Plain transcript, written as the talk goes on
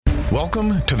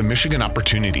Welcome to the Michigan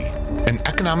Opportunity, an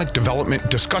economic development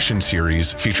discussion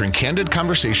series featuring candid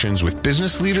conversations with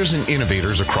business leaders and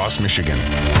innovators across Michigan.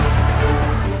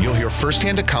 You'll hear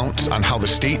firsthand accounts on how the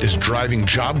state is driving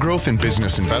job growth and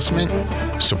business investment,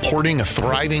 supporting a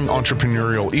thriving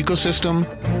entrepreneurial ecosystem,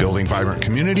 building vibrant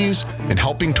communities, and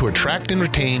helping to attract and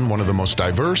retain one of the most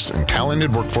diverse and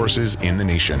talented workforces in the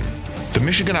nation. The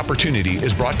Michigan Opportunity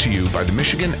is brought to you by the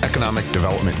Michigan Economic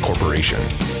Development Corporation.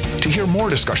 To hear more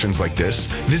discussions like this,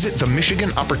 visit the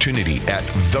Michigan Opportunity at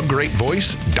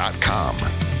thegreatvoice.com.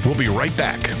 We'll be right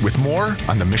back with more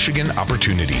on the Michigan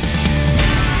Opportunity.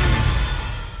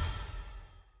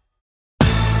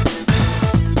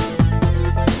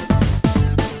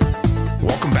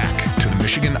 Welcome back to the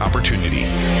Michigan Opportunity.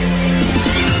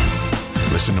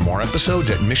 Listen to more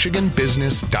episodes at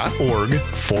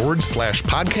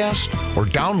michiganbusiness.org/podcast or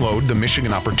download the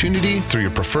Michigan Opportunity through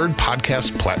your preferred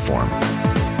podcast platform.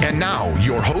 And now,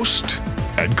 your host,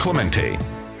 Ed Clemente.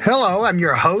 Hello, I'm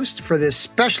your host for this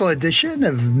special edition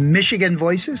of Michigan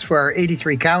Voices for our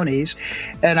 83 counties.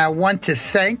 And I want to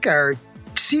thank our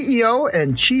CEO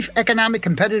and Chief Economic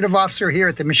Competitive Officer here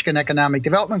at the Michigan Economic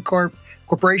Development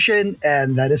Corporation,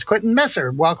 and that is Quentin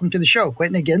Messer. Welcome to the show,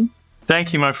 Quentin, again.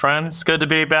 Thank you, my friend. It's good to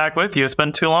be back with you. It's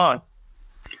been too long.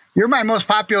 You're my most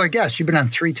popular guest. You've been on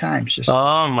 3 times.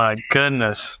 Oh, my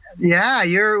goodness. Yeah,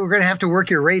 we're going to have to work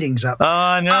your ratings up. Oh,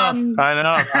 I know.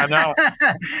 I know.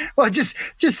 Well, just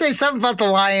say something about the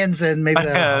Lions and maybe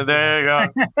there you go.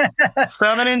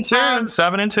 7-2.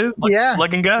 7-2. Yeah.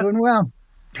 Looking good. Doing well.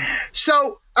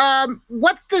 So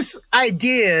what this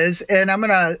idea is, and I'm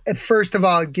going to, first of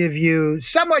all, give you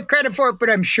somewhat credit for it, but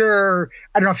I'm sure,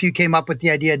 I don't know if you came up with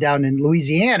the idea down in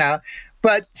Louisiana,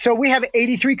 but so we have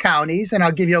 83 counties, and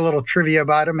I'll give you a little trivia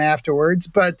about them afterwards.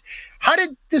 But how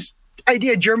did this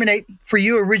idea germinate for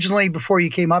you originally before you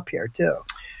came up here, too?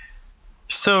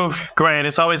 So, Grant,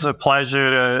 it's always a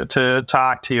pleasure to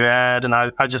talk to you, Ed, and I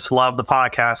just love the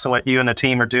podcast and what you and the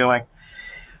team are doing.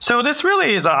 So this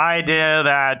really is an idea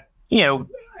that, I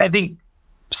think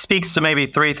speaks to maybe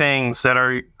 3 things that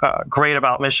are great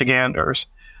about Michiganders.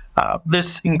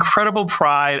 This incredible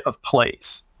pride of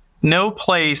place. No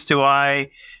place do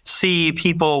I see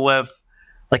people with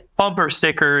like bumper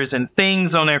stickers and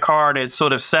things on their car that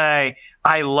sort of say,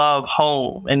 I love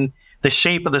home and the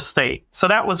shape of the state. So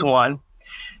that was one.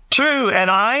 2, and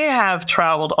I have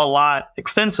traveled a lot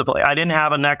extensively. I didn't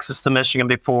have a nexus to Michigan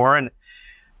before, and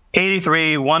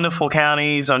 83 wonderful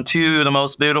counties on 2 of the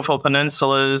most beautiful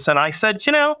peninsulas. And I said,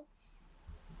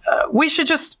 we should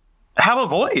just have a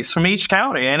voice from each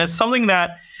county. And it's something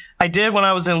that I did when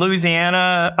I was in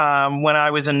Louisiana. When I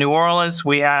was in New Orleans,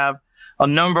 we have a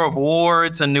number of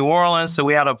wards in New Orleans. So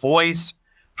we had a voice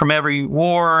from every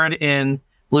ward. In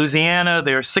Louisiana,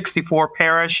 there are 64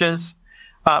 parishes.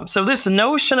 So this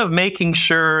notion of making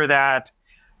sure that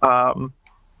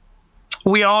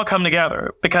we all come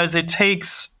together, because it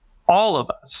takes all of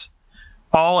us,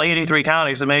 all 83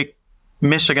 counties, to make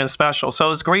Michigan special. So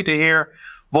it's great to hear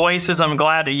voices. I'm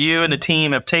glad that you and the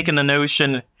team have taken the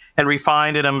notion and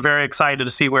refined it. I'm very excited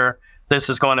to see where this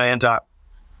is going to end up.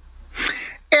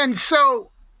 And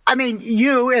so,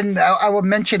 you, and I will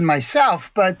mention myself,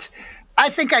 but I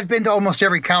think I've been to almost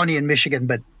every county in Michigan,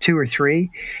 but 2 or 3.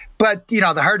 But, the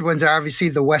hard ones are obviously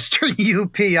the Western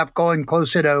UP up going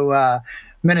closer to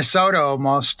Minnesota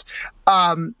almost.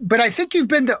 But I think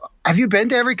have you been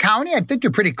to every county? I think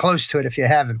you're pretty close to it if you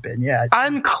haven't been yet.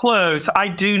 I'm close. I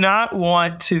do not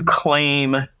want to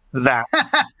claim that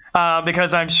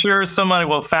because I'm sure somebody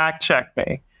will fact check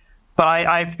me. But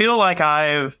I feel like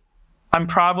I'm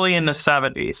probably in the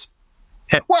 70s.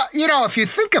 Well, if you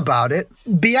think about it,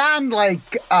 beyond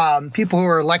people who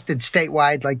are elected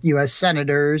statewide, like U.S.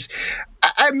 senators,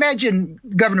 I imagine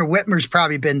Governor Whitmer's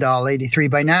probably been to all 83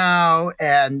 by now,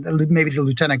 and maybe the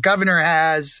lieutenant governor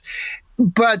has.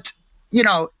 But,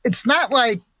 it's not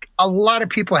like a lot of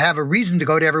people have a reason to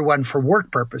go to everyone for work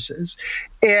purposes.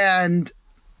 And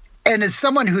as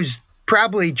someone who's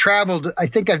probably traveled, I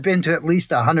think I've been to at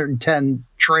least 110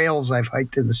 trails I've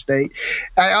hiked in the state.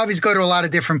 I always go to a lot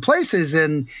of different places.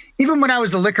 And even when I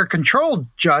was the liquor control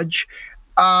judge,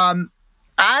 I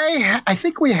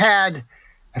think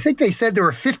they said there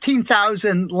were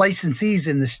 15,000 licensees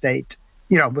in the state,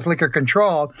 with liquor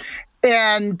control.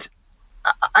 And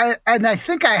I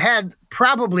think I had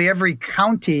probably every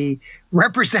county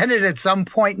represented at some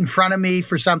point in front of me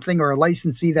for something, or a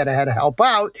licensee that I had to help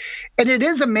out. And it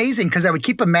is amazing because I would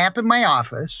keep a map in my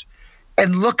office.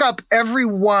 and look up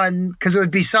everyone, because it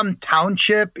would be some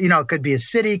township, it could be a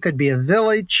city, could be a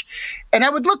village. And I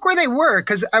would look where they were,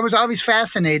 because I was always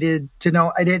fascinated to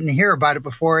know. I didn't hear about it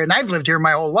before. And I've lived here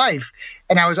my whole life.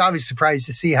 And I was always surprised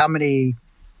to see how many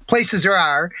places there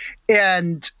are.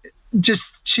 And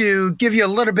just to give you a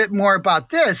little bit more about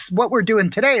this, what we're doing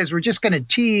today is we're just going to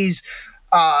tease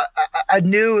a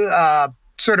new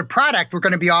sort of product we're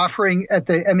going to be offering at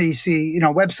the MEDC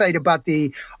website about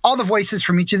all the voices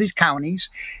from each of these counties.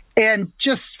 And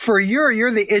just for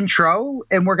you're the intro,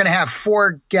 and we're going to have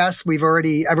 4 guests I've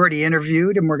already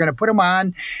interviewed, and we're going to put them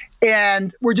on,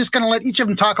 and we're just going to let each of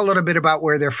them talk a little bit about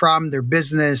where they're from, their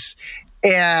business,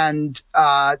 and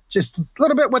just a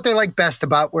little bit what they like best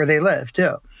about where they live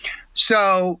too.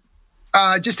 So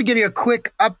just to give you a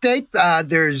quick update,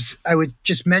 I would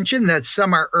just mention that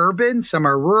some are urban, some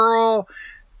are rural,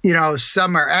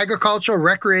 some are agricultural,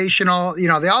 recreational,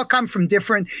 they all come from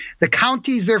the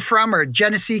counties they're from are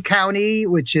Genesee County,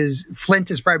 which is Flint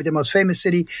is probably the most famous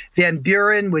city, Van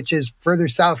Buren, which is further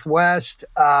southwest,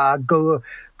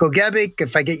 Gogebic,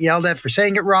 if I get yelled at for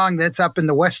saying it wrong, that's up in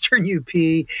the western UP,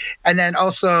 and then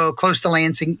also close to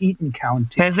Lansing, Eaton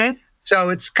County. Mm-hmm. So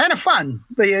it's kind of fun,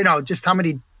 just how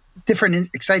many different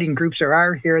exciting groups there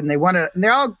are here, and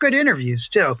they're all good interviews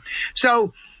too.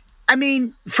 So, I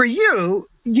mean, for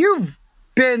you've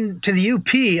been to the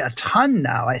UP a ton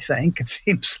now, I think, it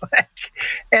seems like.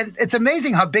 And it's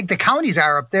amazing how big the counties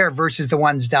are up there versus the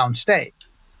ones downstate.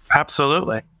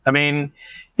 Absolutely. I mean,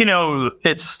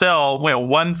 it's still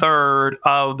 1/3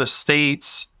 of the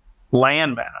state's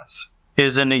landmass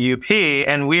is in the UP,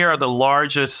 and we are the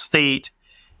largest state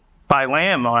by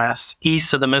landmass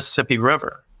east of the Mississippi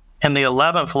River and the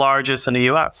 11th largest in the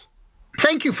U.S.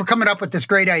 Thank you for coming up with this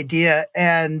great idea.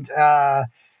 And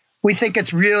we think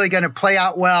it's really going to play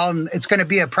out well. And it's going to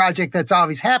be a project that's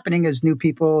always happening as new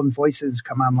people and voices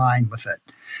come online with it.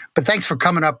 But thanks for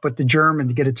coming up with the germ and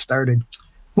to get it started.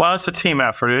 Well, it's a team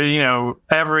effort.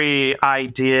 Every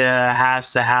idea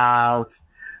has to have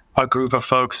a group of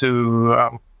folks who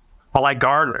are like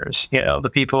gardeners, the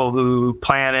people who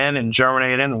plant it and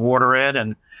germinate it and water it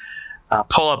and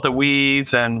pull up the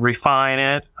weeds and refine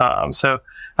it. So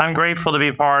I'm grateful to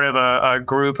be part of a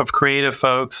group of creative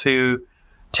folks who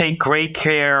take great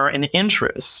care and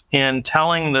interest in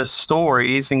telling the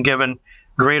stories and giving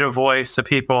greater voice to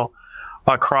people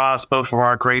across both of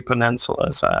our great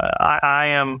peninsulas. I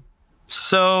am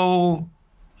so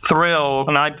thrilled,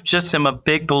 and I just am a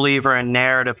big believer in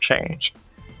narrative change.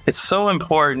 It's so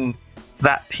important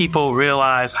that people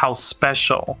realize how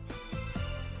special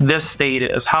this state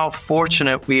is, how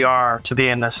fortunate we are to be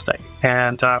in this state.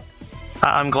 And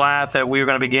I'm glad that we're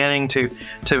going to be beginning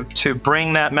to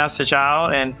bring that message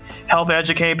out and help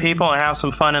educate people and have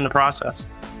some fun in the process.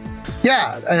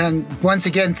 Yeah, and once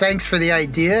again, thanks for the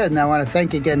idea. And I want to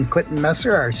thank again Quentin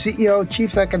Messer, our CEO,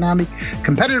 Chief Economic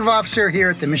Competitive Officer here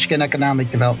at the Michigan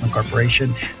Economic Development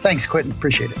Corporation. Thanks, Quentin.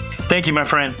 Appreciate it. Thank you, my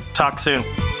friend. Talk soon.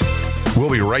 We'll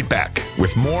be right back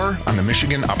with more on the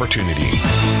Michigan Opportunity.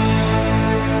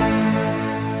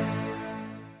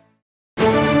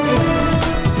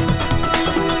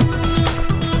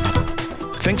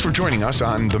 Thanks for joining us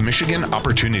on The Michigan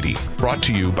Opportunity, brought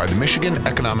to you by the Michigan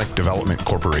Economic Development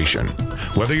Corporation.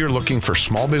 Whether you're looking for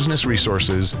small business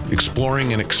resources,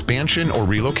 exploring an expansion or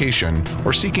relocation,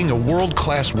 or seeking a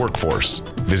world-class workforce,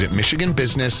 visit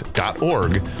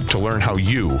michiganbusiness.org to learn how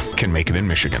you can make it in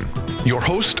Michigan. Your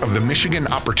host of The Michigan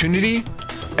Opportunity,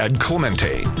 Ed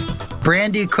Clemente.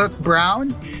 Brandy Cook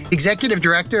Brown, Executive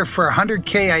Director for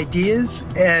 100K Ideas,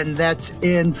 and that's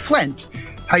in Flint.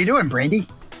 How you doing, Brandy?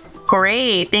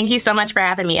 Great. Thank you so much for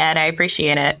having me, Ed. I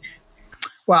appreciate it.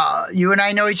 Well, you and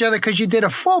I know each other because you did a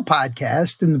full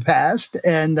podcast in the past,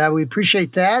 and we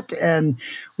appreciate that. And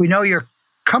we know your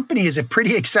company is a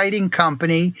pretty exciting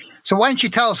company. So why don't you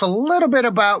tell us a little bit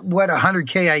about what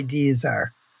 100K Ideas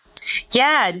are?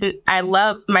 Yeah, I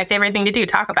love my favorite thing to do,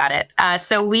 talk about it.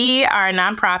 So we are a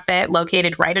nonprofit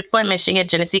located right in Flint, Michigan,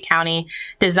 Genesee County,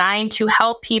 designed to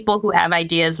help people who have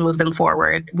ideas move them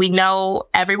forward. We know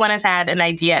everyone has had an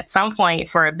idea at some point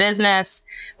for a business,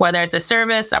 whether it's a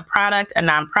service, a product, a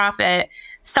nonprofit,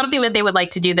 something that they would like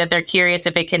to do that they're curious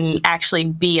if it can actually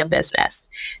be a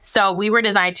business. So we were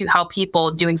designed to help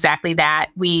people do exactly that.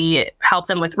 We help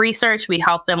them with research. We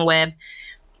help them with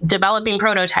developing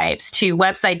prototypes to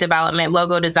website development,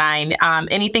 logo design,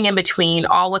 anything in between,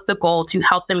 all with the goal to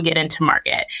help them get into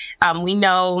market. We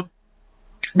know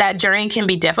that journey can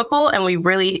be difficult, and we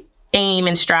really aim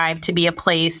and strive to be a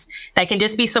place that can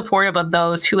just be supportive of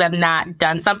those who have not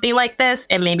done something like this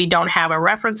and maybe don't have a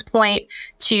reference point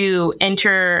to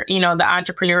enter, the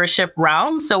entrepreneurship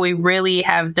realm. So we really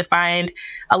have defined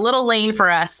a little lane for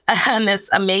us in this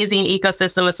amazing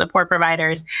ecosystem of support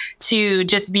providers to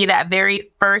just be that very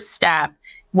first step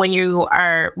when you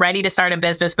are ready to start a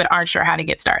business but aren't sure how to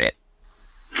get started.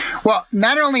 Well,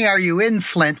 not only are you in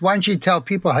Flint, why don't you tell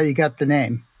people how you got the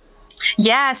name?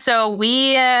 Yeah, so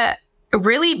we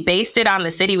really based it on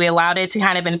the city. We allowed it to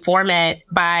kind of inform it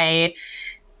by,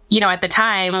 at the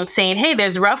time saying, hey,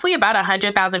 there's roughly about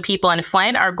 100,000 people in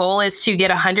Flint. Our goal is to get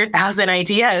 100,000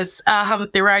 ideas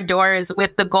through our doors,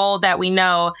 with the goal that we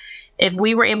know if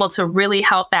we were able to really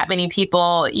help that many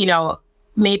people,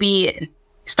 maybe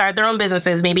start their own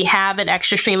businesses, maybe have an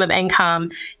extra stream of income,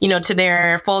 to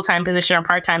their full-time position or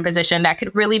part-time position, that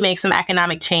could really make some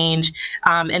economic change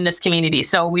in this community.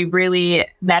 So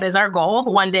that is our goal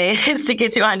one day, is to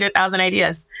get to 100,000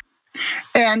 ideas.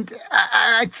 And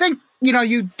I think,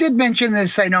 you did mention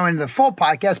this, I know, in the full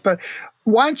podcast, but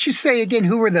why don't you say again,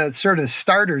 who were the sort of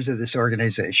starters of this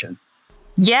organization?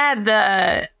 Yeah,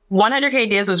 the 100K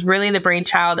Ideas was really the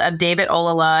brainchild of David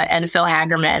Olala and Phil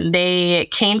Hagerman. They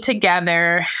came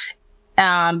together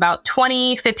about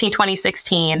 2015,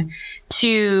 2016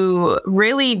 to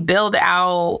really build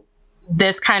out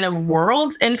this kind of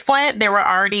world in Flint. There were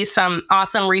already some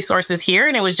awesome resources here,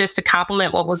 and it was just to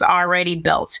complement what was already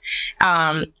built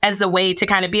as a way to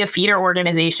kind of be a feeder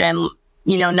organization,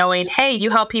 knowing, hey, you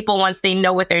help people once they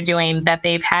know what they're doing, that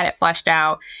they've had it fleshed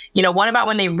out. What about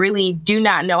when they really do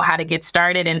not know how to get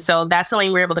started? And so that's something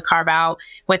we were able to carve out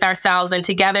with ourselves. And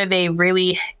together, they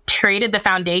really created the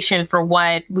foundation for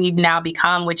what we've now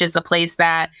become, which is a place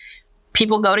that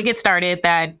people go to get started,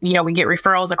 that, we get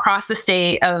referrals across the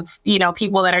state of,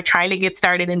 people that are trying to get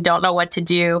started and don't know what to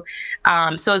do.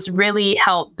 So it's really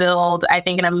helped build, I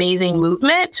think, an amazing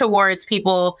movement towards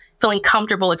people feeling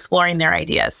comfortable exploring their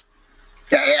ideas.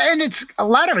 And it's a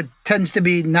lot of it tends to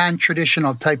be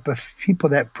non-traditional type of people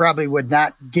that probably would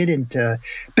not get into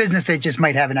business. They just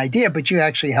might have an idea, but you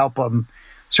actually help them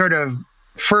sort of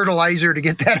fertilizer to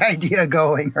get that idea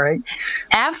going, right?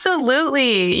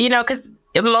 Absolutely. Because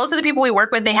most of the people we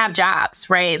work with, they have jobs,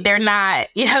 right? They're not,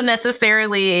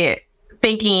 necessarily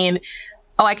thinking,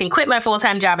 oh, I can quit my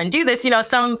full-time job and do this.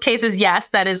 Some cases, yes,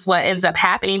 that is what ends up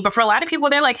happening. But for a lot of people,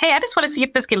 they're like, hey, I just want to see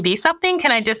if this can be something.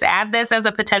 Can I just add this as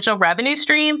a potential revenue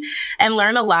stream and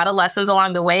learn a lot of lessons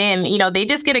along the way? And, they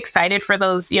just get excited for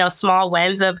those, small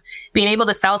wins of being able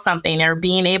to sell something or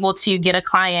being able to get a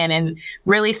client and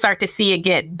really start to see it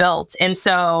get built. And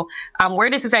so we're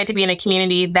just excited to be in a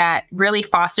community that really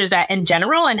fosters that in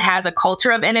general and has a culture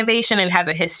of innovation and has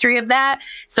a history of that.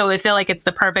 So we feel like it's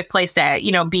the perfect place to,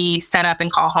 be set up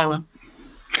and call home.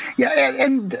 Yeah,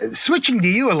 and switching to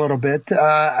you a little bit,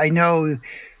 I know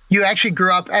you actually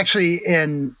grew up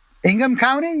in Ingham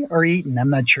County or Eaton. I'm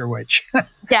not sure which.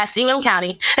 Yes, Ingham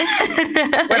County.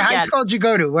 What high school did you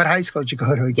go to?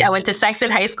 Again? Yeah, I went to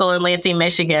Sexton High School in Lansing,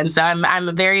 Michigan. So I'm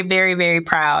a very, very, very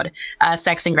proud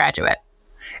Sexton graduate.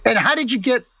 And how did you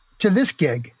get to this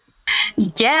gig?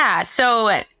 Yeah,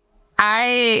 so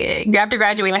after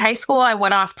graduating high school, I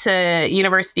went off to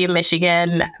University of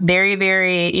Michigan. Very,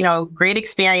 very, great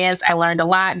experience. I learned a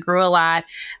lot, grew a lot.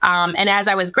 And as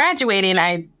I was graduating,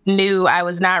 I knew I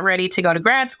was not ready to go to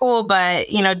grad school, but,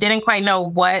 didn't quite know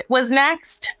what was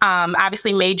next.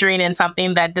 Obviously majoring in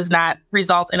something that does not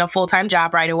result in a full-time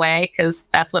job right away, because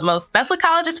that's what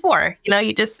college is for.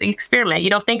 You just experiment. You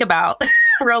don't think about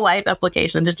real life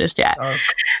applications just yet.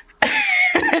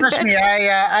 Trust me,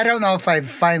 I don't know if I've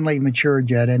finally matured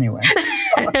yet anyway.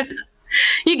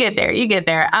 You get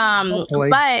there.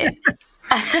 But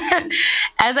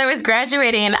as I was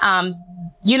graduating,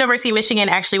 University of Michigan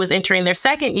actually was entering their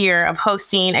second year of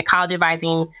hosting a college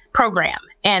advising program.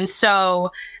 And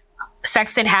so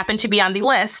Sexton happened to be on the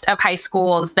list of high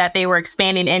schools that they were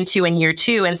expanding into in year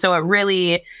two. And so it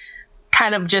really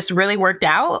kind of just really worked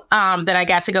out that I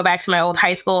got to go back to my old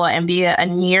high school and be a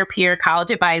near peer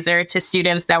college advisor to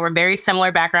students that were very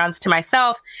similar backgrounds to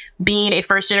myself, being a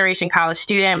first generation college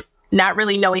student, not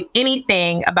really knowing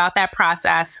anything about that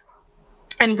process,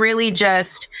 and really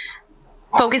just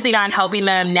focusing on helping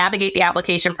them navigate the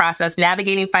application process,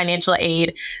 navigating financial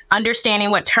aid, understanding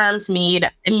what terms mean,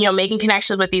 and, making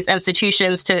connections with these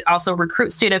institutions to also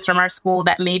recruit students from our school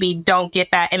that maybe don't get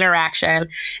that interaction,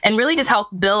 and really just help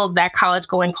build that college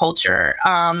going culture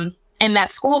in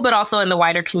that school, but also in the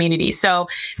wider community. So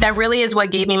that really is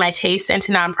what gave me my taste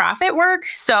into nonprofit work.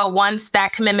 So once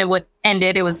that commitment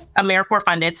ended, it was AmeriCorps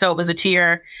funded. So it was a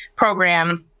 2-year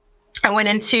program. I went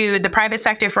into the private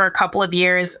sector for a couple of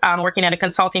years, working at a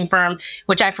consulting firm,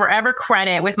 which I forever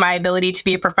credit with my ability to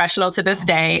be a professional to this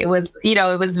day. It was,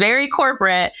 it was very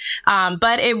corporate,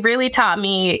 but it really taught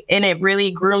me and it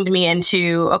really groomed me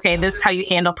into, okay, this is how you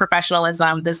handle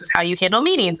professionalism. This is how you handle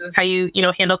meetings. This is how you,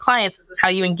 handle clients. This is how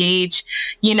you engage,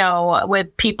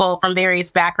 with people from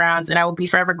various backgrounds. And I will be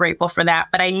forever grateful for that.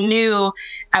 But I knew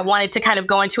I wanted to kind of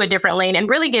go into a different lane and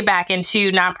really get back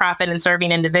into nonprofit and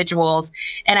serving individuals.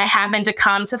 And I happened to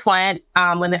come to Flint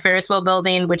when the Ferris wheel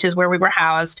building, which is where we were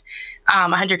housed,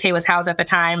 100K was housed at the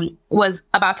time, was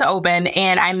about to open.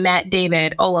 And I met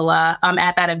David Olala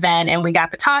at that event, and we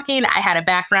got to talking. I had a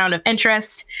background of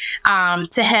interest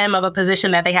to him of a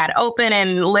position that they had open.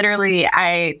 And literally,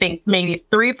 I think maybe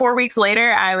 3-4 weeks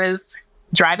later, I was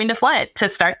driving to Flint to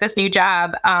start this new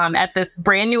job at this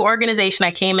brand new organization.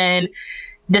 I came in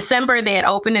December, they had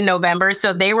opened in November.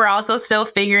 So they were also still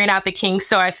figuring out the kinks.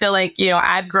 So I feel like,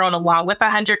 I've grown along with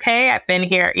 100K. I've been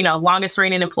here, longest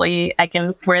reigning employee. I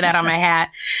can wear that on my hat.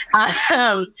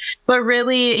 But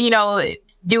really,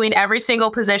 doing every single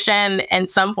position in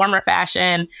some form or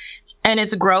fashion and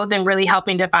its growth and really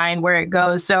helping define where it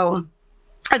goes. So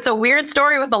it's a weird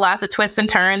story with lots of twists and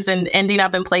turns and ending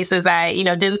up in places I,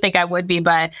 didn't think I would be.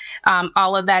 But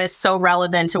all of that is so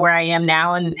relevant to where I am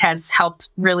now and has helped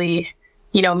really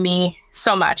me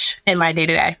so much in my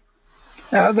day-to-day.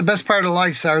 The best part of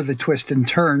life are the twists and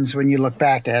turns when you look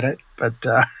back at it, but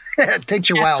it takes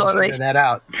you a while to figure that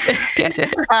out.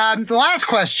 The last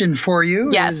question for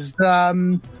you is,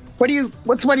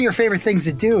 what's one of your favorite things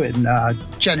to do in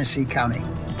Genesee County?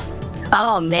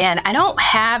 Oh, man, I don't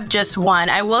have just one.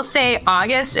 I will say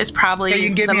August is probably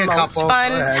the most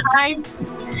fun time.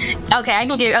 Okay, I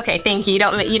can give. Okay, thank you.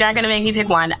 You're not going to make me pick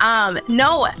one.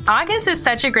 No, August is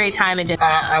such a great time.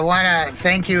 I want to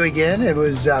thank you again. It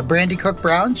was Brandy Cook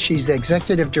Brown. She's the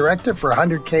executive director for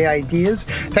 100K Ideas.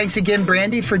 Thanks again,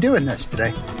 Brandy, for doing this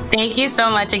today. Thank you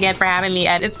so much again for having me,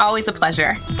 Ed. It's always a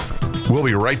pleasure. We'll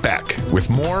be right back with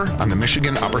more on the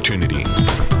Michigan Opportunity.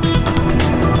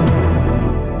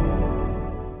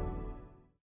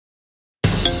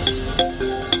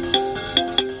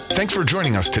 Thanks for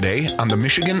joining us today on the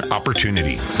Michigan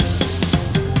Opportunity.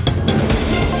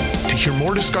 To hear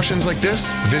more discussions like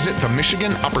this, visit the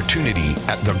Michigan Opportunity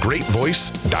at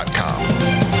thegreatvoice.com.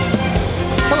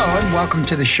 Hello and welcome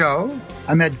to the show.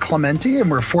 I'm Ed Clementi, and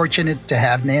we're fortunate to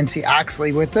have Nancy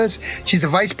Oxley with us. She's the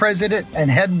vice president and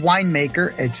head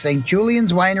winemaker at St.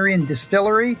 Julian's Winery and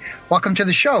Distillery. Welcome to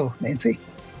the show, Nancy.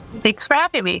 Thanks for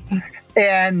having me.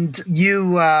 And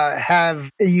you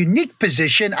have a unique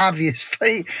position,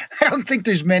 obviously. I don't think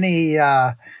there's many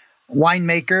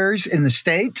winemakers in the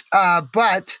state,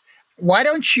 but why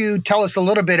don't you tell us a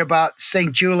little bit about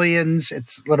St. Julian's,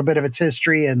 a little bit of its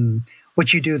history and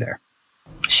what you do there?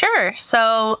 Sure.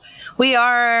 So we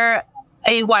are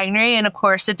a winery and, of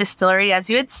course, a distillery, as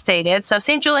you had stated. So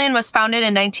St. Julian was founded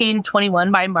in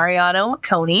 1921 by Mariano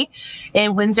Coney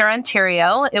in Windsor,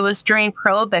 Ontario. It was during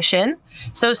Prohibition.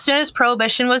 So as soon as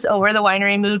Prohibition was over, the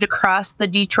winery moved across the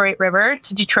Detroit River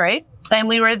to Detroit. And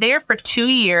we were there for 2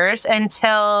 years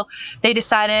until they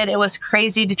decided it was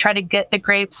crazy to try to get the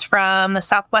grapes from the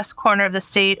southwest corner of the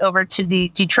state over to the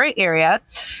Detroit area.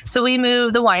 So we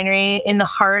moved the winery in the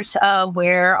heart of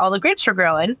where all the grapes were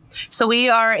growing. So we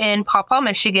are in Paw Paw,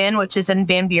 Michigan, which is in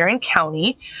Van Buren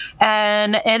County.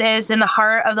 And it is in the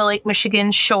heart of the Lake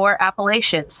Michigan Shore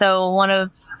appellation. So one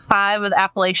of 5 of the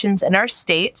appellations in our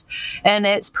state. And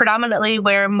it's predominantly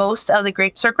where most of the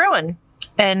grapes are growing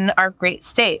in our great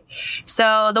state.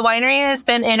 So the winery has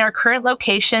been in our current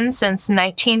location since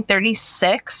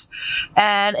 1936.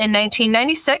 And in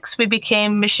 1996, we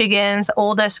became Michigan's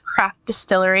oldest craft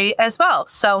distillery as well.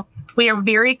 So we are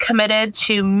very committed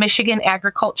to Michigan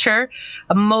agriculture.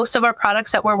 Most of our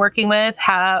products that we're working with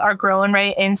are grown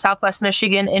right in Southwest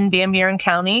Michigan in Van Buren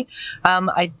County.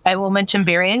 I will mention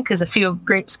Berrien because a few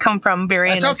grapes come from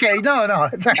Berrien. That's okay. No,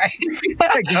 it's all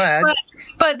right. Go ahead.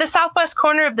 But the southwest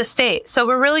corner of the state. So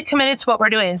we're really committed to what we're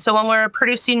doing. So when we're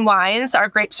producing wines, our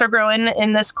grapes are growing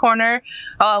in this corner.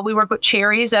 We work with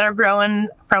cherries that are growing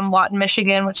from Lawton,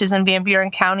 Michigan, which is in Van Buren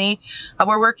County.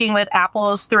 We're working with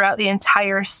apples throughout the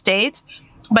entire state.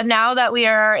 But now that we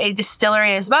are a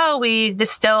distillery as well, we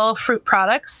distill fruit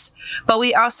products, but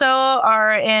we also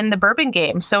are in the bourbon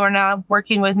game. So we're now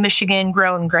working with Michigan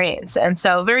grown grains. And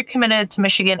so very committed to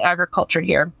Michigan agriculture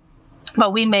here.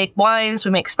 But we make wines,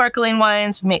 we make sparkling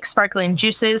wines, we make sparkling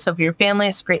juices. So for your family,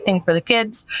 it's a great thing for the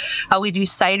kids. We do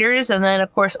ciders and then,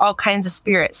 of course, all kinds of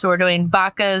spirits. So we're doing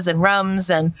vodkas and rums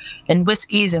and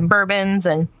whiskeys and bourbons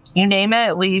and you name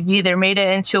it. We've either made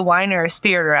it into a wine or a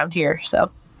spirit around here. So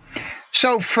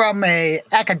So from a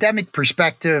academic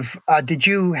perspective, did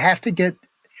you have to get,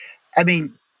 I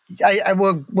mean,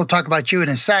 we'll talk about you in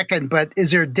a second, but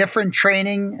is there different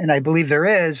training, and I believe there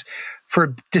is,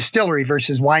 for distillery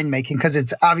versus winemaking? Because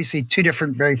it's obviously two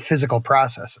different, very physical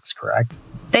processes, correct?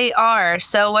 They are.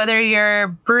 So whether you're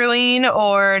brewing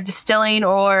or distilling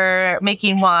or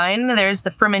making wine, there's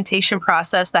the fermentation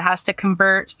process that has to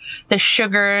convert the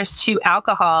sugars to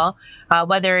alcohol,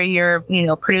 whether you're,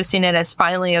 producing it as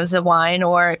finely as a wine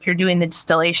or if you're doing the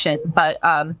distillation. But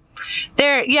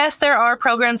there are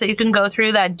programs that you can go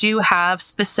through that do have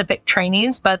specific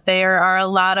trainings, but there are a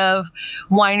lot of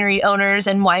winery owners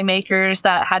and winemakers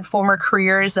that had former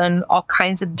careers and all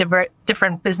kinds of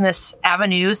different business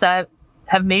avenues that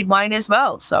have made wine as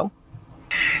well. So,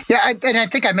 yeah, and I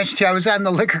think I mentioned to you, I was on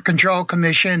the Liquor Control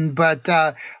Commission, but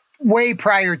way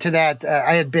prior to that,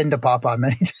 I had been to Pawpaw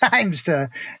many times but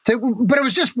it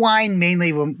was just wine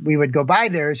mainly when we would go by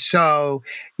there. So,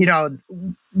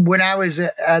 when I was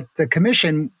at the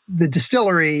commission, the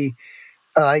distillery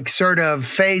sort of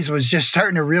phase was just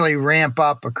starting to really ramp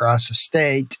up across the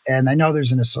state. And I know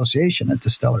there's an association of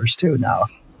distillers too now.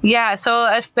 Yeah, so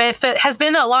if it has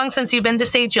been that long since you've been to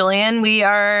St. Julian, we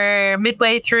are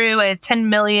midway through a $10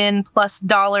 million+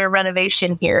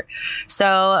 renovation here.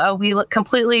 So we look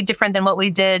completely different than what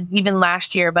we did even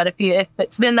last year. But if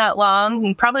it's been that long,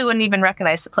 you probably wouldn't even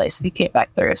recognize the place if you came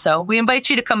back through. So we invite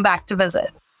you to come back to visit.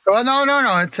 Well, no.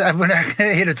 It's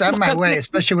on my way,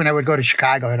 especially when I would go to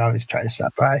Chicago. I'd always try to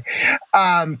stop by.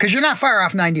 Because you're not far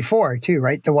off 94, too,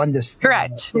 right? The one that's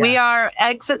correct. Yeah. We are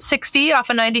exit 60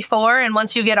 off of 94. And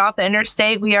once you get off the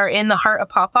interstate, we are in the heart of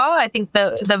Pawpaw. I think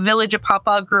the village of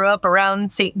Pawpaw grew up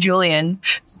around St. Julian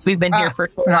since we've been here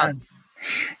for so long.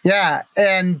 Yeah.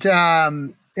 And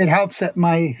it helps that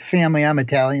my family, I'm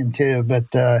Italian too, but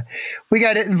we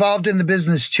got involved in the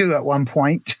business too at one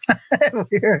point.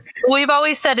 We've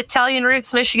always said Italian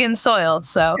roots, Michigan soil.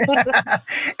 So,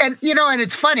 and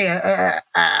it's funny.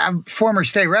 I'm former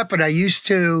state rep, but I used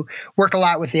to work a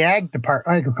lot with the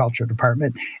agriculture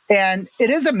department, and it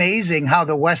is amazing how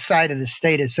the west side of the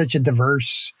state is such a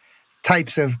diverse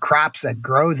types of crops that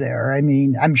grow there. I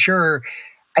mean, I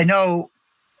know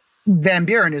Van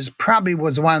Buren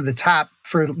was one of the top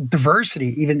for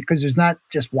diversity, even because there's not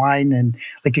just wine and,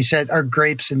 like you said, our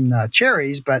grapes and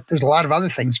cherries, but there's a lot of other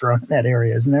things growing in that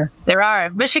area, isn't there? There are.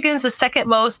 Michigan's the second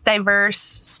most diverse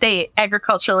state,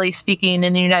 agriculturally speaking,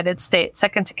 in the United States,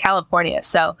 second to California.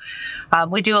 So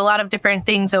we do a lot of different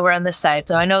things over on this side.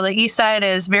 So I know the east side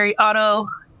is very auto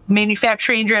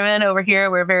manufacturing driven. Over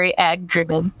here, we're very ag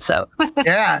driven. So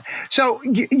yeah. So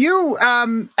you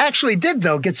actually did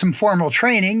though get some formal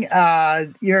training.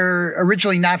 You're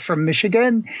originally not from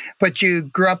Michigan, but you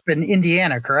grew up in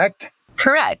Indiana, correct?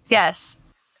 Correct. Yes.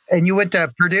 And you went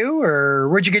to Purdue, or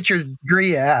where'd you get your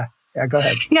degree? Yeah, go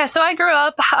ahead. Yeah, so I grew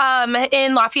up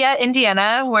in Lafayette,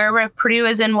 Indiana, where Purdue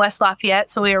is in West Lafayette.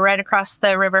 So we were right across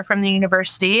the river from the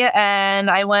university.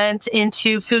 And I went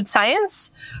into food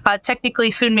science. Technically,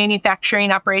 food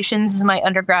manufacturing operations is my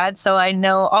undergrad. So I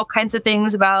know all kinds of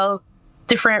things about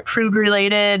different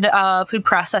food-related food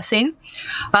processing.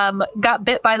 Got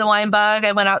bit by the wine bug.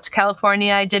 I went out to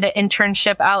California. I did an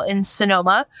internship out in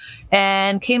Sonoma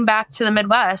and came back to the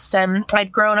Midwest. And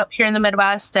I'd grown up here in the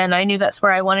Midwest, and I knew that's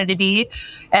where I wanted to be.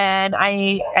 And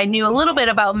I knew a little bit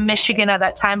about Michigan at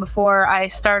that time before I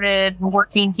started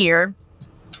working here.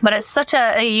 But it's such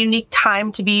a unique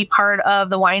time to be part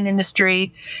of the wine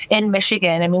industry in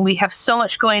Michigan. I mean, we have so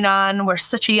much going on. We're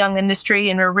such a young industry,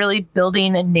 and we're really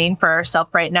building a name for ourselves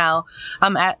right now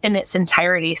in its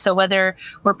entirety. So whether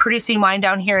we're producing wine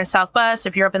down here in Southwest,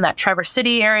 if you're up in that Traverse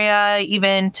City area,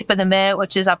 even Tip of the Mitt,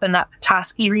 which is up in that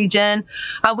Petoskey region,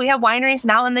 we have wineries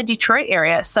now in the Detroit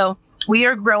area. So we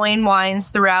are growing wines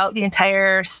throughout the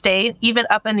entire state, even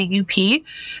up in the UP.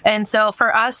 And so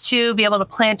for us to be able to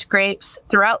plant grapes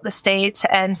throughout the state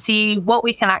and see what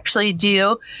we can actually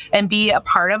do and be a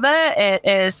part of it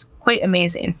is quite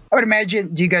amazing. I would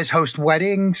imagine, do you guys host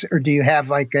weddings, or do you have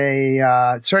like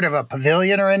a sort of a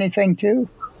pavilion or anything too?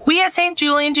 We at St.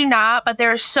 Julian do not, but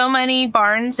there are so many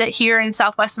barns here in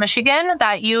Southwest Michigan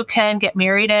that you can get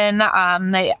married in.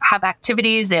 They have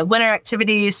activities, they have winter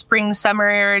activities, spring,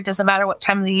 summer, it doesn't matter what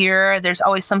time of the year. There's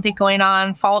always something going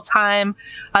on. Fall time,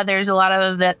 there's a lot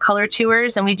of the color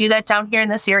tours, and we do that down here in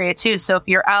this area too. So if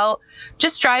you're out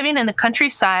just driving in the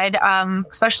countryside,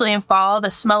 especially in fall, the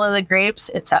smell of the grapes,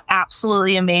 it's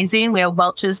absolutely amazing. We have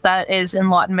Welch's that is in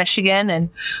Lawton, Michigan,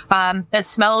 and it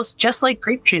smells just like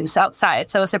grape juice outside.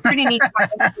 So it's a pretty neat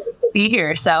time be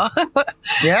here. So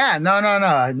yeah, no.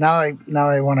 Now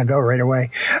I want to go right away.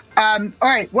 All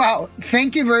right. Well,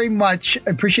 thank you very much.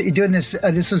 I appreciate you doing this.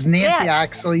 This was Nancy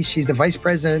Oxley. She's the vice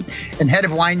president and head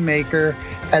of winemaker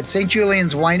at St.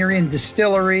 Julian's Winery and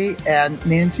Distillery. And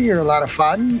Nancy, you're a lot of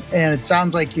fun. And it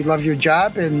sounds like you love your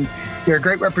job and you're a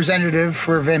great representative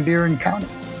for Van Buren County.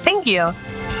 Thank you.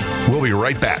 We'll be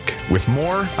right back with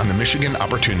more on the Michigan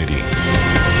Opportunity.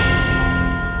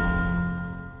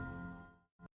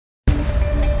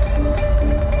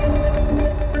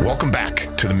 Welcome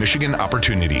back to the Michigan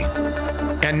Opportunity.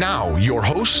 And now, your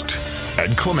host,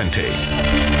 Ed Clemente.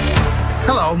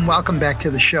 Hello, and welcome back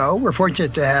to the show. We're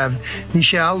fortunate to have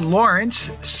Michelle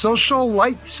Lawrence, Social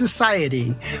Light Society.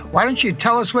 Why don't you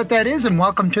tell us what that is, and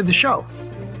welcome to the show.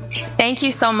 Thank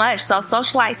you so much. So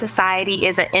Social Light Society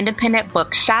is an independent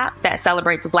bookshop that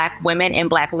celebrates Black women and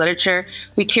Black literature.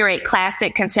 We curate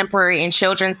classic, contemporary, and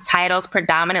children's titles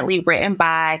predominantly written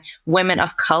by women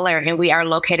of color, and we are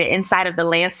located inside of the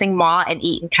Lansing Mall in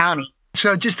Eaton County.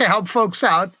 So just to help folks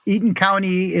out, Eaton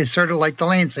County is sort of like the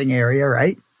Lansing area,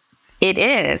 right? It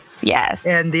is, yes.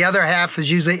 And the other half is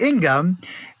usually Ingham.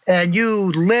 And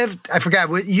you lived, I forgot,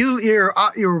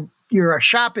 your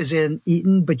shop is in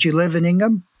Eaton, but you live in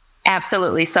Ingham?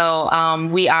 Absolutely. So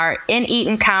we are in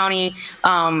Eaton County.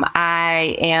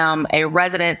 I am a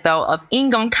resident, though, of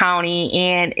Ingham County.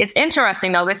 And it's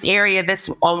interesting, though, this area, this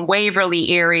Waverly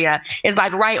area, is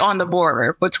like right on the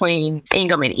border between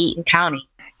Ingham and Eaton County.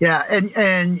 Yeah.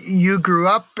 And you grew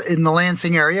up in the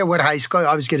Lansing area. What high school? I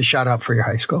always get a shout out for your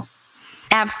high school.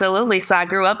 Absolutely. So I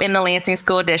grew up in the Lansing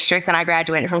school districts, and I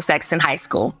graduated from Sexton High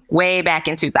School way back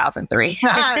in 2003.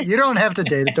 You don't have to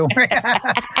date it. Don't worry.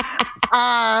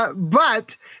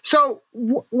 But so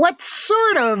what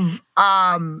sort of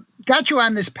got you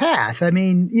on this path? I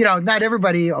mean, not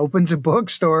everybody opens a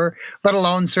bookstore, let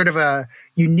alone sort of a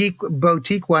unique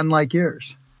boutique one like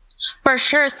yours. For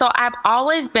sure. So I've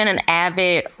always been an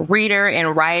avid reader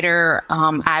and writer.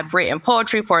 I've written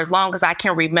poetry for as long as I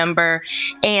can remember.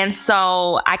 And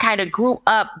so I kind of grew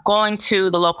up going to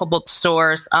the local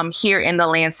bookstores here in the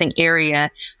Lansing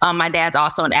area. My dad's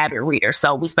also an avid reader,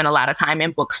 so we spent a lot of time in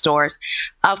bookstores.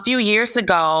 A few years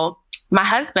ago, my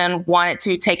husband wanted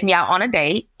to take me out on a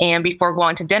date. And before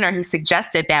going to dinner, he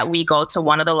suggested that we go to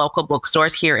one of the local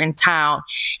bookstores here in town.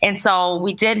 And so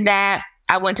we did that.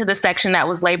 I went to the section that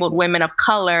was labeled Women of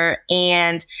Color,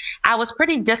 and I was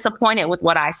pretty disappointed with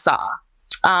what I saw.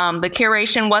 The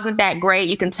curation wasn't that great.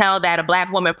 You can tell that a Black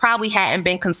woman probably hadn't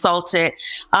been consulted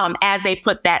as they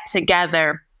put that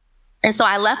together. And so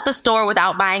I left the store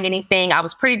without buying anything. I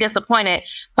was pretty disappointed,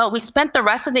 but we spent the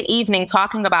rest of the evening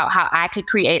talking about how I could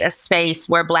create a space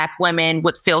where Black women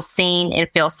would feel seen and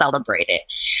feel celebrated.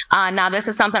 Now, this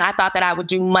is something I thought that I would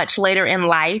do much later in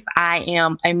life. I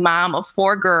am a mom of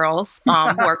 4 girls who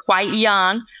are quite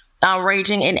young,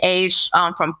 ranging in age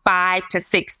from 5 to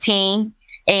 16.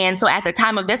 And so at the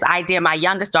time of this idea, my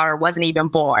youngest daughter wasn't even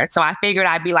born. So I figured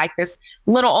I'd be like this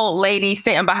little old lady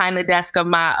sitting behind the desk of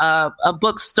my a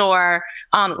bookstore.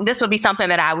 This would be something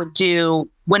that I would do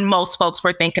when most folks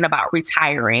were thinking about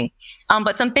retiring.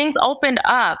 But some things opened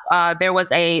up. There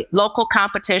was a local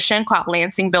competition called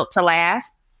Lansing Built to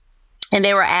Last. And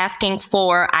they were asking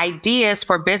for ideas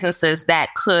for businesses that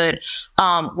could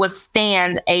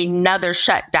withstand another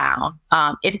shutdown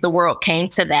if the world came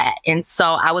to that. And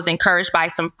so I was encouraged by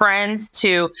some friends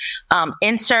to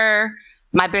enter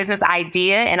my business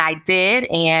idea, and I did.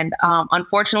 And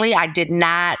unfortunately, I did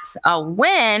not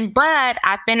win, but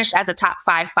I finished as a top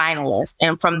 5 finalist.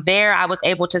 And from there, I was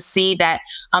able to see that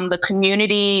the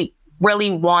community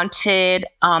really wanted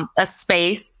a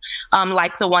space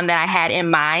like the one that I had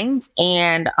in mind.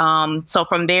 And so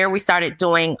from there, we started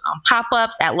doing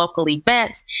pop-ups at local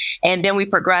events. And then we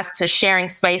progressed to sharing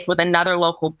space with another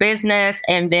local business.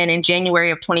 And then in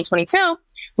January of 2022,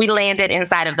 we landed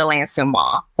inside of the Lansing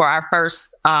Mall for our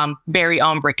first very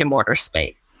own brick and mortar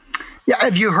space. Yeah.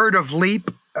 Have you heard of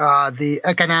LEAP, the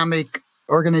economic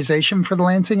organization for the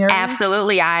Lansing area?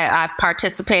 Absolutely. I've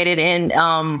participated in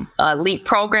LEAP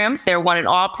programs, their One and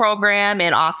All program,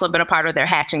 and also been a part of their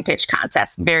Hatching Pitch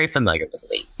contest. Very familiar with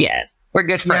LEAP. Yes, we're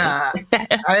good friends.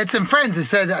 Yeah. I had some friends that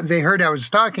said that they heard I was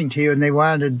talking to you and they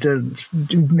wanted to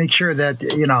make sure that,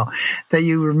 that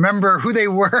you remember who they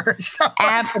were.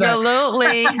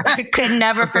 Absolutely. I could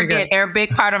never forget. They're a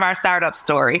big part of our startup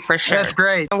story, for sure. That's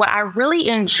great. What I really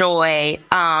enjoy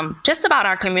just about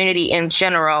our community in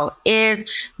general is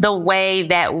the way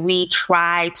that we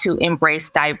try to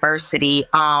embrace diversity.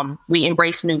 We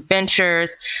embrace new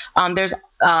ventures. There's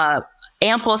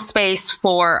ample space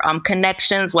for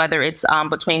connections, whether it's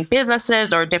between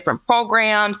businesses or different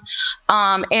programs.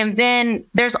 And then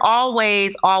there's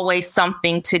always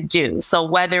something to do. So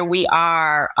whether we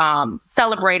are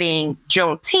celebrating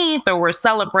Juneteenth or we're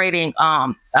celebrating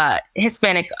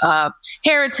Hispanic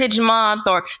Heritage Month,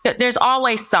 or there's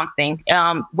always something,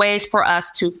 ways for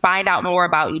us to find out more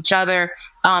about each other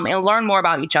and learn more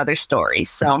about each other's stories.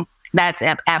 So that's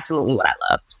absolutely what I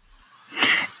love.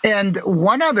 And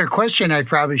one other question I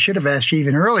probably should have asked you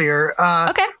even earlier.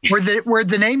 Okay. Where'd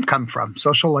the name come from,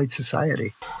 Social Light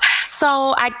Society?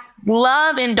 So I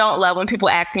love and don't love when people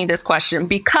ask me this question,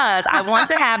 because I want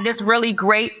to have this really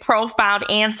great, profound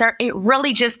answer. It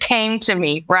really just came to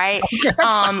me, right?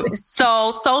 Okay,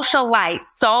 so social light.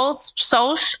 So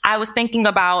I was thinking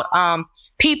about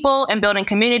people and building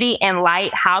community and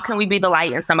light. How can we be the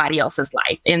light in somebody else's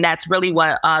life? And that's really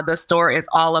what the store is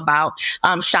all about,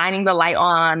 shining the light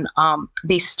on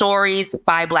these stories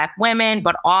by Black women,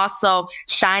 but also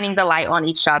shining the light on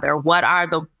each other. What are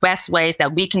the best ways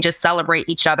that we can just celebrate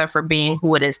each other for being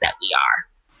who it is that we are?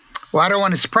 Well, I don't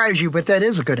want to surprise you, but that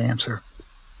is a good answer.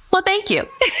 Well, thank you.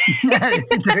 You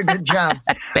did a good job.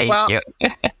 Thank you.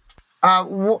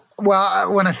 Well, I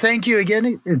want to thank you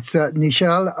again. It's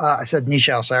Nichelle. I said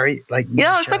Nichelle, sorry.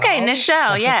 It's okay.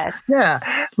 Nichelle, yes. Yeah.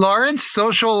 Lawrence,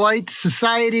 Social Light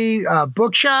Society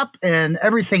bookshop, and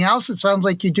everything else it sounds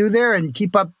like you do there. And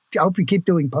keep up. I hope you keep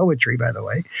doing poetry, by the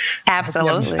way. Absolutely.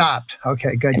 You haven't stopped.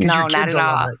 Okay, good. No, your kids not at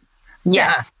all. love it.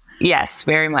 Yes. Yeah. Yes,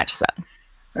 very much so.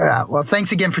 Well,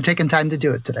 thanks again for taking time to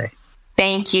do it today.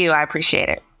 Thank you. I appreciate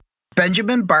it.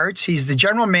 Benjamin Bartz. He's the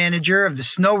general manager of the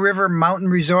Snow River Mountain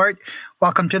Resort.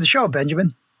 Welcome to the show,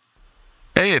 Benjamin.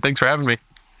 Hey, thanks for having me.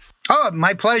 Oh,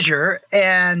 my pleasure.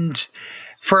 And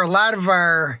for a lot of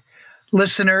our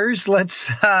listeners,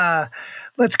 let's kind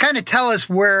of tell us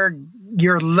where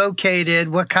you're located.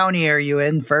 What county are you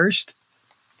in first?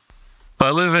 I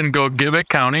live in Gogebic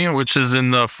County, which is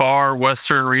in the far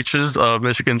western reaches of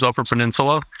Michigan's Upper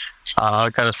Peninsula,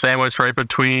 kind of sandwiched right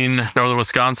between northern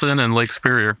Wisconsin and Lake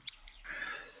Superior.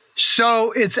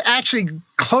 So it's actually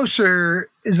closer,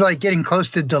 is like getting close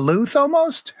to Duluth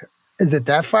almost? Is it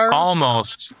that far?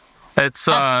 Almost. It's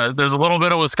there's a little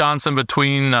bit of Wisconsin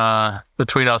between us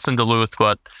and Duluth,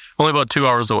 but only about 2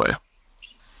 hours away.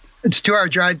 It's a 2-hour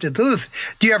drive to Duluth.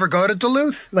 Do you ever go to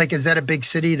Duluth? Like, is that a big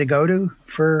city to go to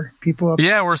for people up there?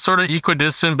 Yeah, we're sort of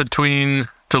equidistant between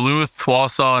Duluth,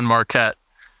 Wausau, and Marquette.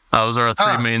 Those are our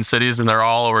three main cities, and they're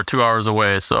all over 2 hours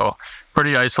away. So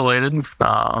pretty isolated,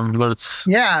 but it's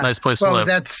a nice place to live.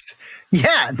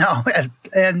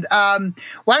 And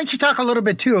why don't you talk a little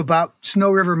bit too about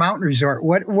Snow River Mountain Resort?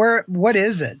 What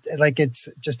is it? Like, it's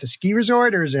just a ski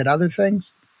resort, or is it other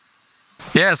things?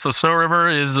 Yeah, so Snow River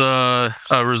is a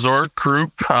resort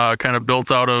group kind of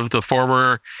built out of the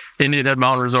former Indian Head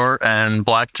Mountain Resort and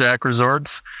Blackjack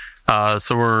Resorts.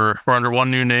 So we're under one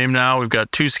new name now. We've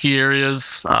got 2 ski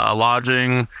areas,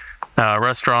 lodging,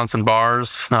 restaurants, and bars.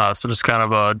 So just kind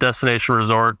of a destination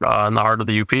resort in the heart of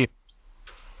the UP.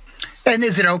 And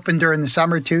is it open during the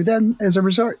summer too then as a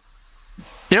resort?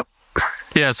 Yep.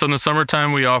 Yeah, so in the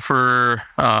summertime we offer,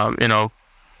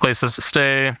 places to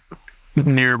stay,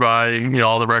 nearby,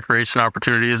 all the recreation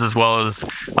opportunities, as well as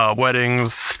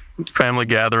weddings, family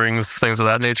gatherings, things of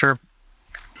that nature.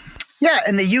 Yeah,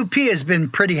 and the UP has been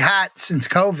pretty hot since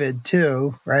COVID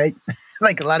too, right?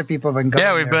 Like a lot of people have been going.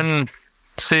 Yeah, we've been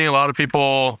seeing a lot of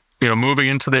people, moving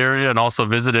into the area and also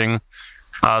visiting.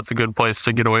 It's a good place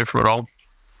to get away from it all.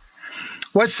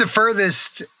 What's the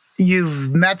furthest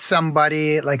you've met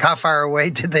somebody? Like, how far away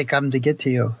did they come to get to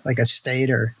you? Like a state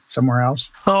or somewhere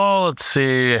else? Oh, let's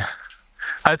see.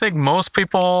 I think most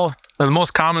people, the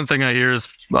most common thing I hear is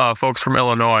folks from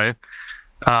Illinois,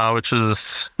 which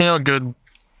is, a good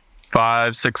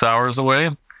 5-6 hours away.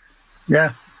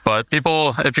 Yeah. But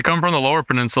people, if you come from the lower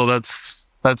peninsula,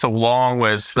 that's a long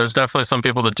ways. There's definitely some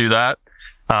people that do that.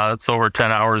 It's over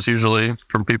 10 hours usually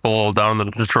from people down in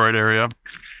the Detroit area.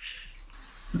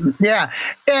 Yeah.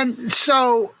 And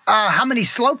so how many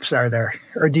slopes are there?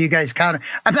 Or do you guys count it?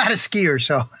 I'm not a skier,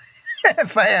 so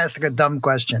if I ask a dumb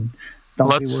question,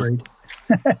 don't be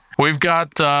worried. We've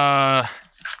got, I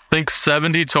think,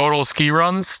 70 total ski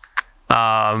runs.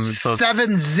 So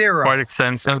 70. Quite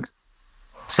extensive.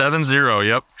 70,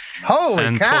 yep. Holy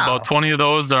and cow. About 20 of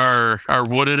those are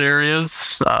wooded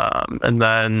areas, and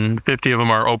then 50 of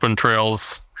them are open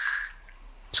trails.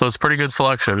 So it's a pretty good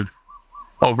selection.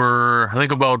 Over, I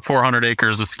think, about 400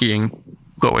 acres of skiing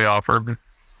that we offer.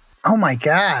 Oh my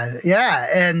God. Yeah.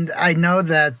 And I know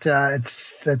that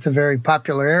that's a very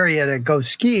popular area to go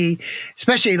ski,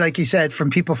 especially like you said,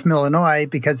 from people from Illinois,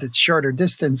 because it's shorter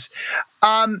distance.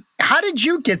 How did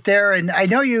you get there? And I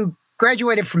know you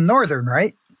graduated from Northern,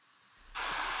 right?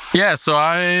 Yeah, so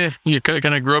I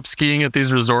kind of grew up skiing at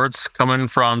these resorts coming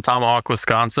from Tomahawk,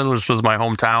 Wisconsin, which was my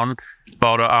hometown,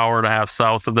 about an hour and a half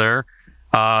south of there.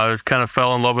 Kind of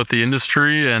fell in love with the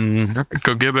industry, and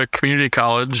Gogebic Community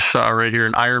College right here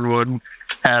in Ironwood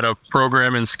had a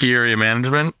program in ski area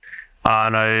management,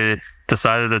 and I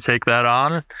decided to take that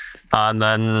on, and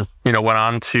then went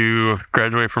on to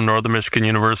graduate from Northern Michigan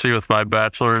University with my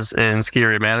bachelor's in ski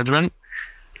area management.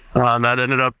 That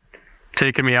ended up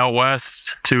taking me out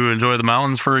west to enjoy the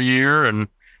mountains for a year, and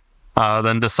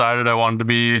then decided I wanted to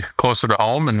be closer to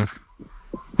home, and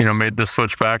made this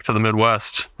switch back to the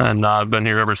Midwest, and I've been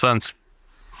here ever since.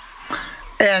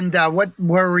 And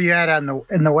where were you at in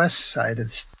the west side of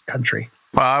the country?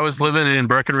 I was living in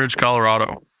Breckenridge,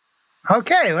 Colorado.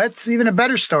 Okay, that's even a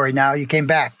better story now. You came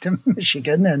back to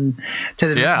Michigan and to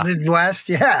the Midwest.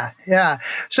 Yeah.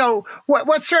 So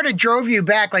what sort of drove you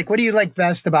back? Like, what do you like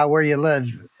best about where you live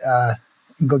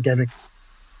in Gogebic?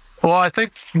 Well, I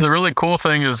think the really cool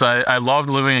thing is I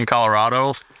loved living in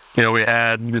Colorado. We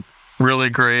had really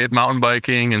great mountain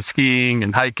biking and skiing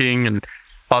and hiking and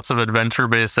lots of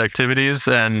adventure-based activities.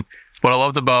 And what I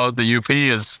loved about the UP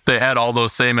is they had all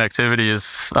those same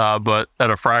activities, but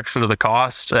at a fraction of the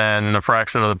cost and a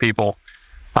fraction of the people.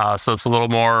 So it's a little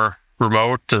more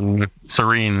remote and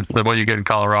serene than what you get in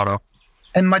Colorado.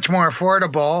 And much more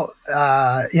affordable.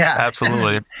 Yeah.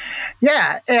 Absolutely.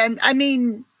 Yeah. And I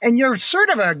mean, and you're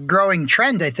sort of a growing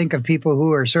trend, I think, of people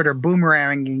who are sort of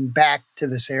boomeranging back to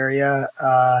this area.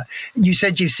 You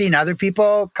said you've seen other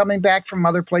people coming back from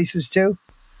other places too?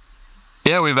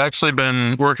 Yeah, we've actually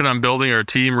been working on building our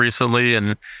team recently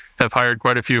and have hired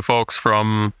quite a few folks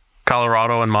from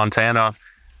Colorado and Montana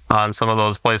on some of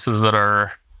those places that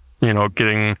are,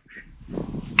 getting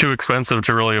too expensive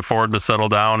to really afford to settle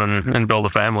down and build a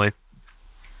family.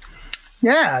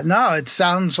 Yeah, no, it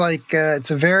sounds like it's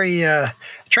a very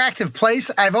attractive place.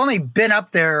 I've only been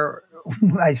up there,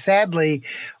 sadly,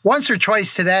 once or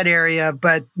twice to that area,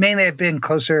 but mainly I've been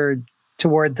closer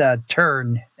toward the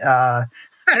turn. I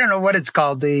don't know what it's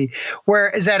called.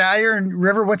 Where is that Iron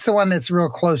River? What's the one that's real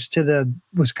close to the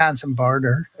Wisconsin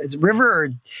border? Is it River or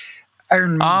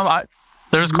Iron?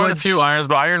 There's quite a few irons,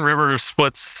 but Iron River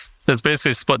splits. It's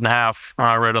basically split in half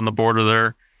right on the border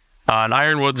there. And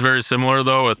Ironwood's very similar,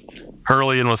 though, with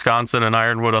Hurley in Wisconsin and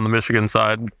Ironwood on the Michigan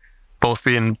side, both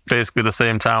being basically the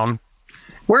same town.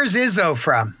 Where's Izzo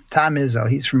from? Tom Izzo.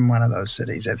 He's from one of those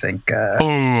cities, I think.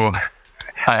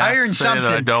 Iron something.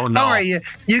 I don't know. Don't worry.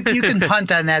 You can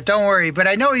punt on that. Don't worry. But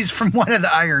I know he's from one of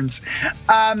the irons.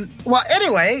 Well,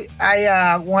 anyway,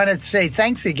 I want to say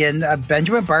thanks again.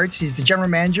 Benjamin Bartz, he's the general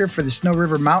manager for the Snow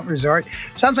River Mountain Resort.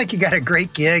 Sounds like you got a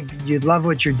great gig. You love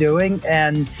what you're doing.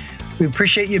 And we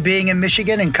appreciate you being in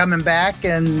Michigan and coming back,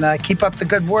 and keep up the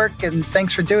good work. And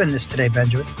thanks for doing this today,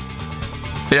 Benjamin.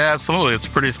 Yeah, absolutely. It's a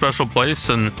pretty special place,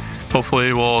 and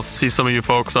hopefully we'll see some of you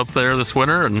folks up there this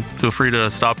winter, and feel free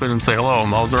to stop in and say hello.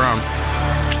 I'm always around.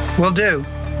 Will do.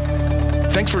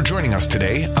 Thanks for joining us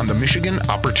today on The Michigan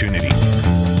Opportunity.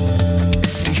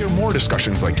 To hear more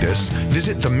discussions like this,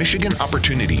 visit The Michigan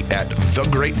Opportunity at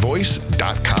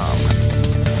thegreatvoice.com.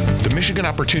 The Michigan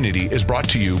Opportunity is brought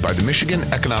to you by the Michigan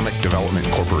Economic Development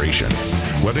Corporation.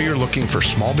 Whether you're looking for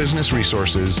small business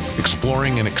resources,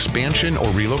 exploring an expansion or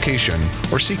relocation,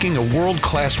 or seeking a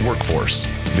world-class workforce,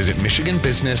 visit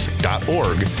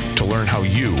michiganbusiness.org to learn how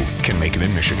you can make it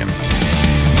in Michigan.